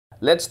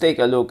Let's take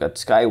a look at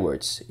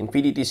SKYWORTH's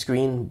Infinity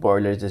Screen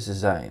Borderless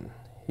design,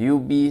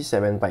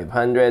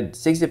 UB7500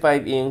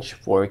 65-inch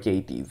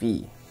 4K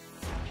TV.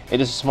 It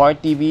is a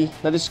smart TV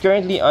that is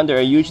currently under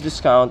a huge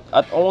discount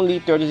at only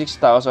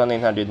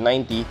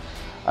 $36,990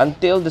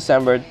 until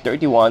December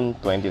 31,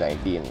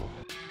 2019.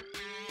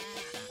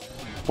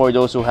 For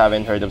those who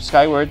haven't heard of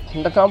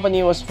SKYWORTH, the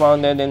company was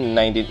founded in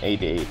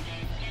 1988.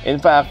 In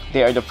fact,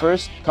 they are the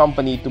first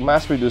company to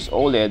mass-produce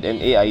OLED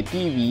and AI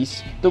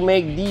TVs to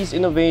make these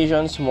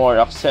innovations more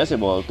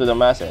accessible to the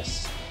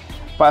masses.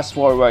 Fast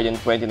forward in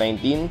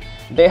 2019,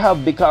 they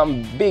have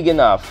become big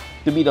enough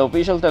to be the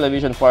official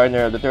television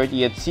partner of the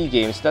 30th SEA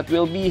Games that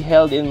will be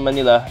held in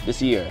Manila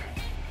this year.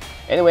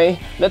 Anyway,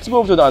 let's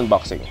move to the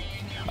unboxing.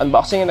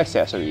 Unboxing and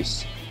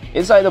accessories.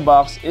 Inside the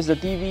box is the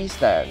TV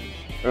stand,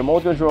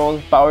 remote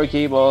control, power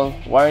cable,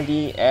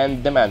 warranty,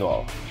 and the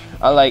manual.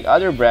 Unlike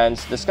other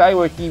brands, the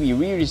SKYWORTH TV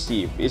we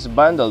received is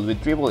bundled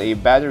with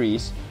AAA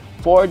batteries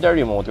for the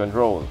remote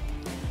control.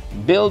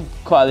 Build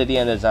quality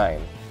and design.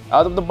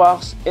 Out of the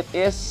box, it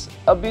is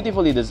a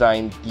beautifully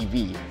designed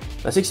TV.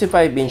 The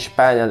 65-inch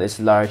panel is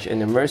large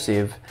and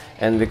immersive,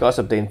 and because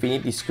of the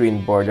Infinity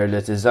Screen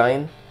Borderless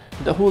design,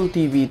 the whole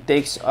TV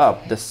takes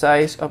up the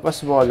size of a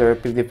smaller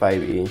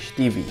 55-inch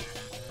TV.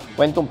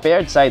 When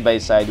compared side by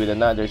side with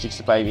another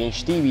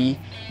 65-inch TV,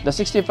 the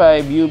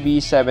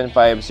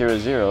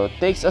 65UB7500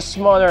 takes a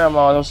smaller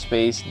amount of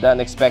space than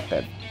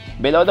expected.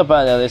 Below the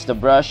panel is the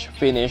brush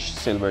finish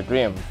silver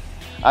trim.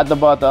 At the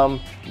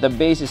bottom, the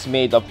base is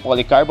made of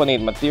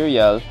polycarbonate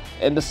material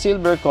and the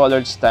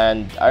silver-colored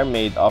stand are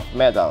made of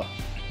metal.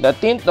 The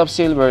tint of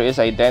silver is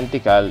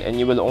identical and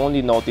you will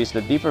only notice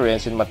the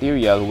difference in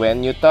material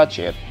when you touch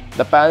it.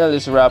 The panel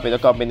is wrapped with a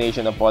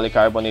combination of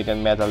polycarbonate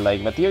and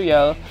metal-like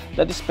material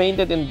that is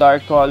painted in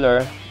dark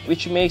color,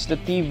 which makes the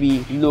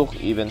TV look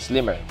even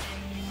slimmer.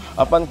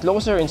 Upon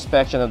closer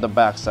inspection of the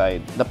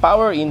backside, the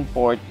power in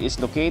port is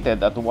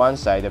located at one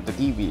side of the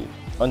TV.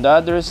 On the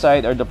other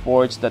side are the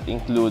ports that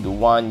include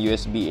one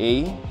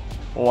USB-A,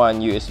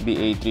 one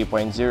USB-A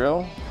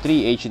 3.0,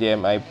 3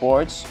 HDMI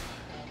ports,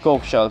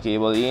 coaxial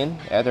cable in,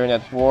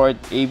 Ethernet port,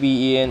 AV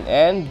in,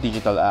 and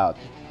digital out.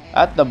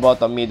 At the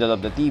bottom middle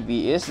of the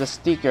TV is the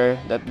sticker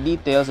that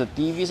details the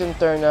TV's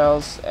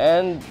internals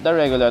and the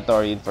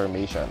regulatory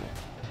information.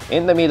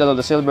 In the middle of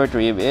the silver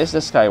trim is the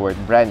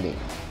SKYWORTH branding.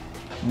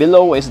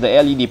 Below is the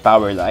LED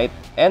power light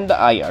and the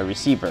IR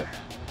receiver.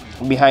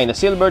 Behind the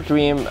silver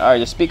trim are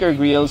the speaker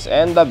grills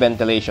and the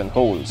ventilation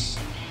holes.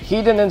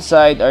 Hidden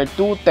inside are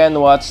two 10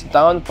 watts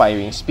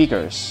down-firing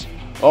speakers.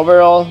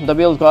 Overall, the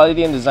build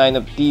quality and design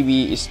of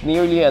TV is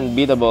nearly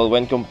unbeatable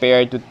when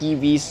compared to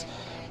TVs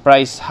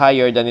priced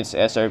higher than its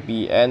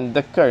SRP and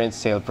the current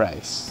sale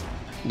price.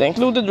 The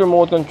included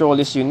remote control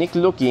is unique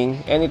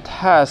looking and it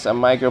has a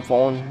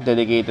microphone,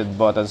 dedicated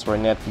buttons for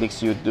Netflix,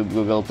 YouTube,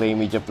 Google Play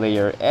Media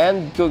Player,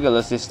 and Google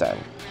Assistant.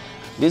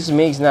 This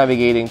makes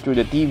navigating through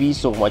the TV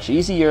so much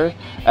easier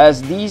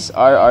as these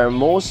are our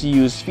most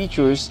used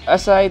features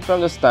aside from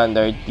the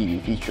standard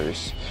TV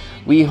features.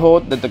 We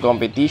hope that the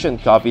competition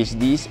copies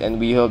these and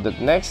we hope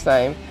that next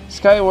time,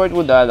 SKYWORTH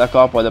would add a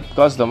couple of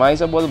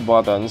customizable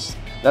buttons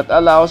that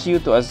allows you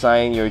to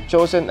assign your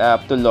chosen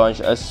app to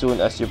launch as soon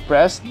as you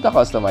press the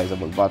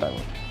customizable button.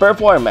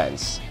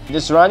 Performance. It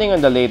is running on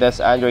the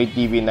latest Android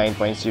TV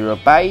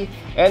 9.0 Pie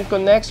and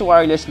connects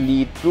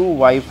wirelessly through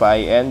Wi-Fi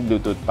and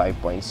Bluetooth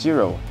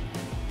 5.0.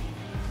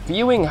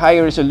 Viewing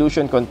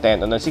high-resolution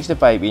content on a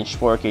 65-inch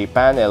 4K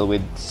panel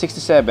with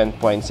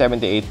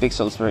 67.78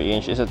 pixels per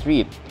inch is a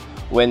treat.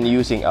 When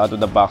using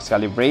out-of-the-box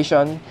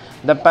calibration,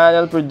 the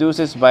panel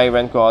produces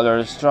vibrant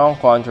colors, strong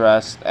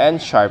contrast,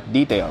 and sharp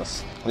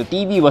details. The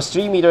TV was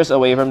 3 meters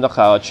away from the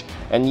couch,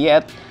 and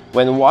yet,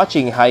 when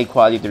watching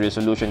high-quality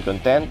resolution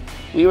content,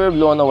 we were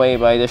blown away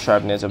by the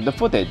sharpness of the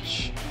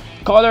footage.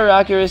 Color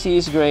accuracy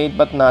is great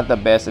but not the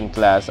best in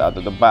class out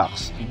of the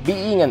box.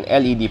 Being an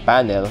LED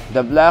panel,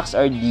 the blacks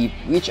are deep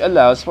which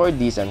allows for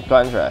decent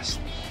contrast.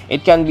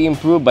 It can be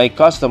improved by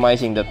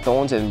customizing the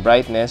tones and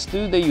brightness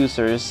to the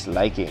user's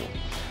liking.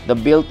 The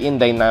built-in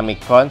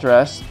dynamic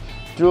contrast,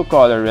 true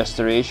color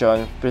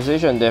restoration,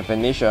 precision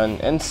definition,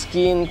 and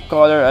skin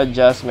color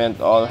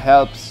adjustment all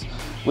helps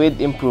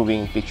with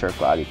improving picture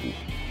quality.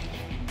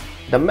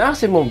 The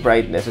maximum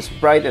brightness is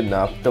bright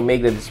enough to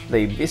make the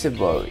display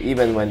visible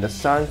even when the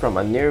sun from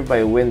a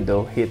nearby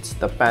window hits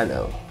the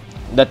panel.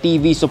 The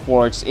TV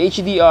supports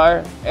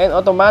HDR and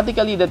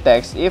automatically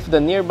detects if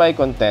the nearby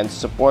content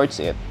supports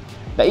it.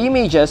 The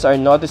images are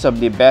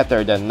noticeably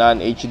better than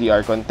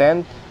non-HDR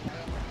content,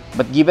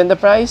 but given the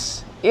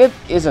price, it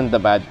isn't a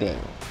bad thing.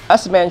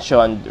 As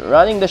mentioned,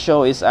 running the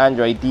show is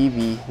Android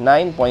TV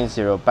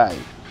 9.0 Pie.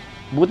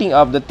 Booting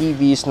up the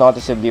TV is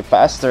noticeably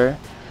faster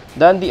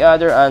than the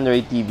other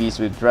Android TVs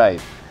we've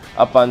tried.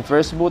 Upon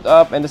first boot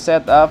up and the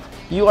setup,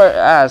 you are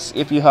asked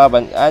if you have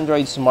an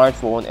Android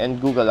smartphone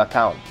and Google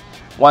account.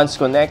 Once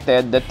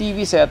connected, the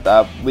TV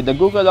setup with the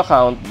Google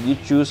account you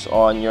choose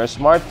on your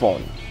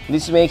smartphone.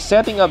 This makes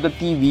setting up the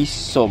TV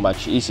so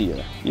much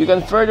easier. You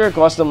can further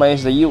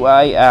customize the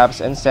UI,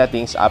 apps, and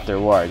settings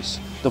afterwards.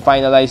 To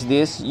finalize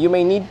this, you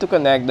may need to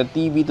connect the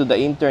TV to the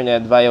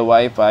internet via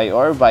Wi-Fi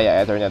or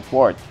via Ethernet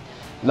port.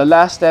 The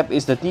last step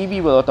is the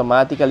TV will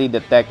automatically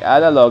detect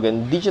analog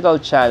and digital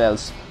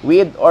channels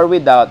with or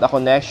without a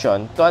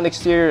connection to an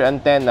exterior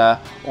antenna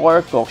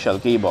or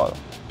coaxial cable.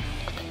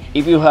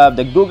 If you have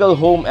the Google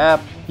Home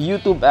app,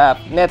 YouTube app,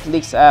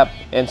 Netflix app,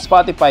 and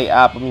Spotify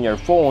app on your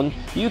phone,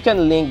 you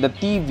can link the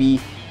TV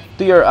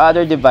to your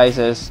other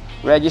devices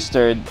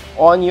registered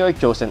on your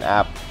chosen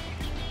app.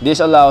 This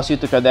allows you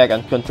to connect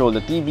and control the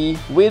TV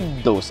with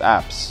those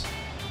apps.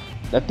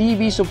 The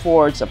TV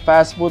supports a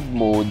fast boot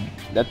mode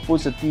that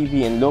puts the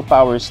TV in low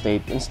power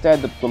state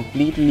instead of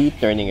completely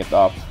turning it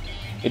off.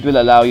 It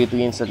will allow you to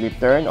instantly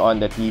turn on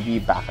the TV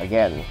back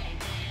again.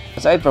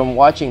 Aside from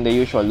watching the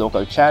usual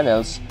local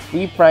channels,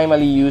 we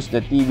primarily use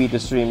the TV to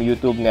stream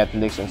YouTube,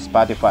 Netflix, and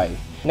Spotify.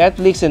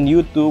 Netflix and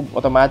YouTube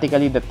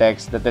automatically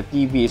detects that the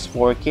TV is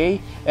 4K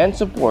and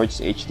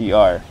supports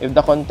HDR. If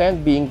the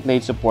content being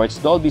played supports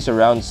Dolby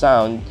Surround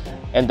sound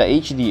and the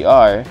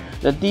HDR,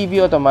 the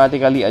TV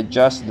automatically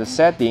adjusts the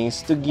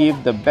settings to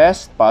give the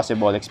best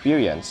possible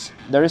experience.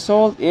 The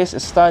result is a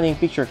stunning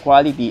picture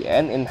quality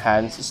and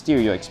enhanced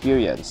stereo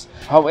experience.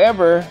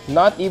 However,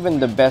 not even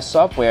the best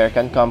software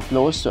can come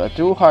close to a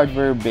true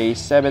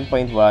hardware-based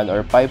 7.1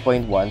 or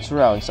 5.1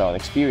 surround sound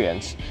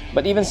experience.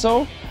 But even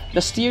so,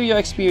 the stereo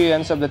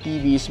experience of the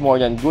TV is more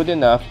than good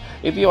enough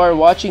if you are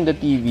watching the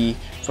TV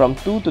from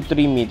 2 to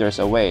 3 meters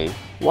away.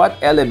 What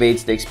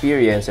elevates the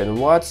experience and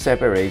what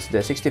separates the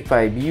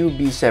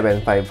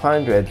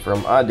 65UB7500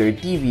 from other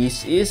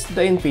TVs is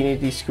the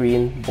infinity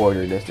screen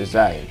borderless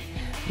design.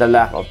 The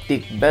lack of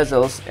thick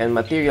bezels and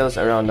materials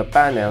around the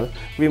panel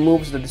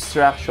removes the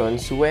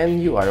distractions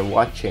when you are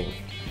watching.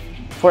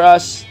 For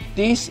us,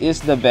 this is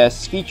the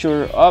best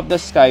feature of the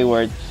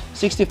SKYWORTH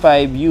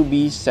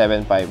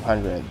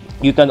 65UB7500.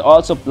 You can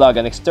also plug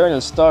an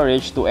external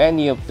storage to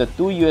any of the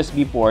 2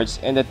 USB ports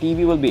and the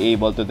TV will be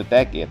able to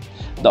detect it.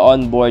 The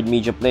onboard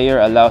media player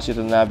allows you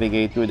to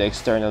navigate through the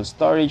external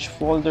storage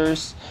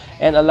folders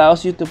and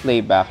allows you to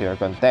play back your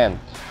content.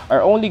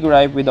 Our only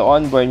gripe with the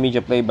onboard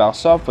media playback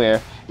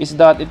software is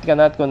that it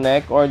cannot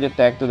connect or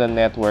detect to the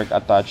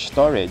network-attached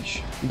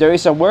storage. There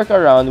is a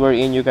workaround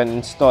wherein you can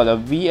install a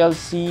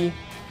VLC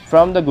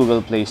from the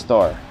Google Play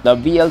Store. The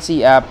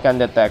VLC app can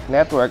detect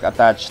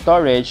network-attached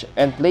storage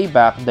and play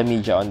back the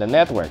media on the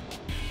network.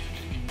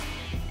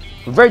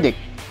 Verdict: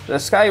 the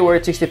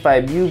SKYWORTH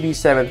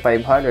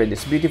 65UB7500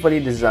 is beautifully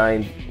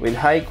designed with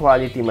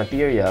high-quality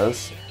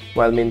materials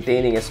while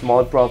maintaining a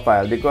small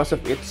profile because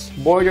of its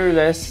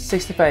borderless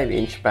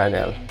 65-inch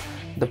panel.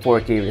 The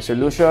 4K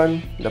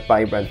resolution, the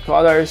vibrant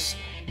colors,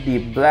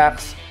 deep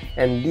blacks,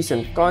 and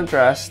decent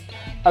contrast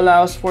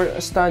allows for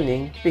a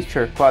stunning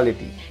picture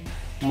quality.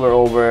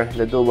 Moreover,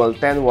 the dual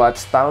 10-watt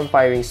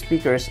down-firing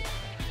speakers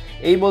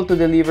able to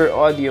deliver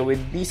audio with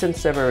decent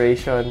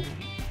separation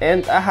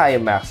and a high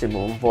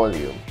maximum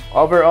volume.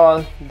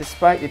 Overall,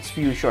 despite its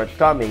few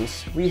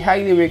shortcomings, we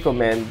highly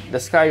recommend the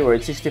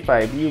SKYWORTH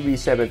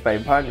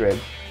 65UB7500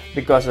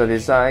 because the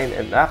design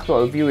and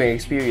actual viewing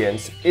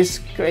experience is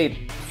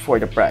great for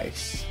the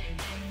price.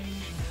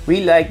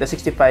 We like the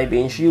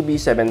 65-inch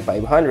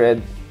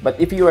UB7500, but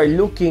if you are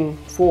looking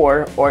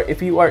for or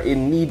if you are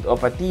in need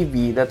of a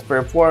TV that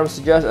performs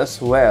just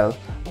as well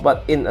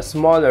but in a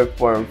smaller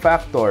form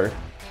factor,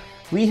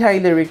 we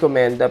highly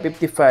recommend the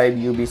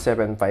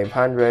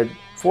 55UB7500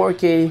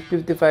 4K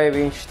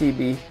 55-inch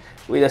TV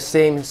with the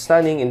same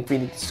stunning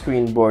infinity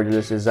screen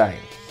borderless design.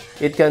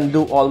 It can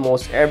do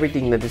almost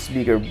everything that this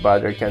bigger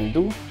brother can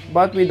do,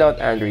 but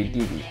without Android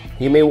TV.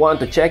 You may want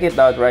to check it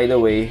out right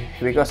away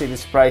because it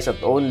is priced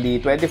at only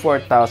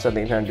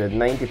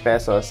 24,890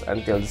 pesos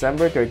until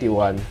December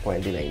 31,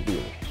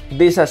 2019.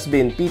 This has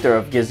been Peter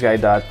of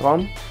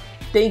GizGuide.com.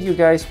 Thank you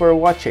guys for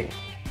watching.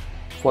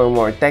 For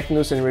more tech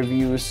news and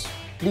reviews,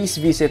 please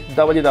visit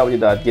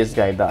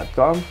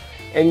www.gizguide.com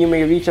and you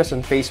may reach us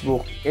on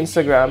Facebook,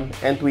 Instagram,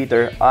 and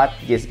Twitter at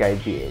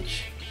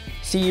GizGuidePH.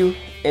 See you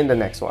in the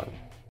next one.